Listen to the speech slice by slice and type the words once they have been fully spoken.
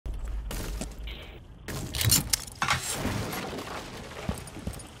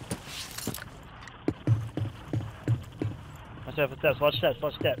Footsteps, watch steps.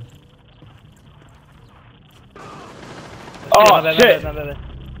 Oh, shit!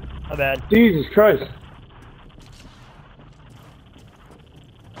 My bad. Jesus Christ.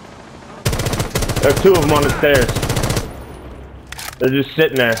 There are two of them on the stairs. They're just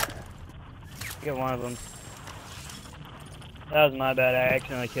sitting there. Get one of them. That was my bad, I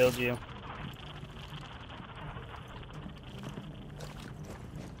accidentally killed you.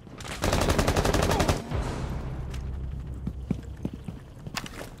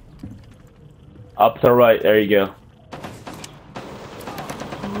 Up to the right, there you go.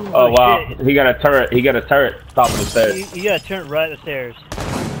 Oh wow, shit. he got a turret, top of the stairs. You gotta turn right up the stairs.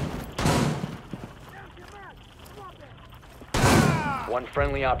 One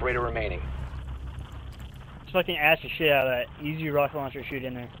friendly operator remaining. Just fucking ass the shit out of that. Use your rocket launcher, shoot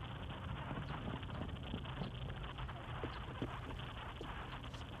in there.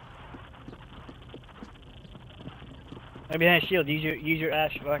 Right behind shield, use your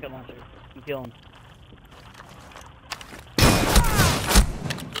ash rocket launcher. You kill him.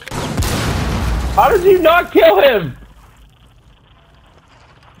 How did you not kill him?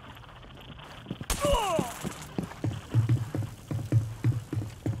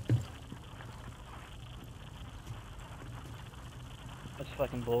 That's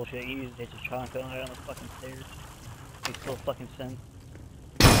fucking bullshit. You used it to try and kill him right on the fucking stairs. He's still fucking sin.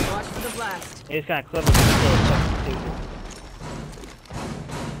 Watch for the blast. He's kinda clever, but he's still fucking stupid.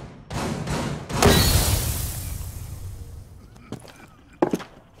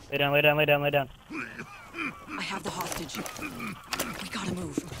 Lay down. I have the hostage. We gotta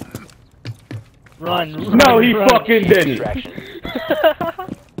move. Run. No, he fucking didn't.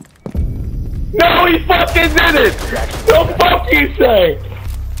 No, he fucking didn't. The fuck you say?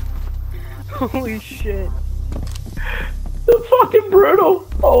 Holy shit. The fucking brutal.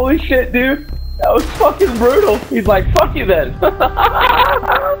 Holy shit, dude. That was fucking brutal. He's like, fuck you then.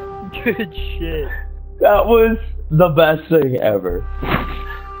 Good shit. That was the best thing ever.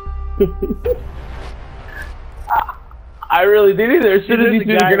 I really did either. As soon as he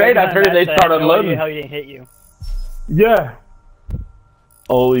threw the grenade, I figured they started loading. How he didn't hit you. Yeah.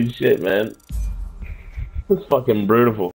 Holy shit, man. That's fucking brutal.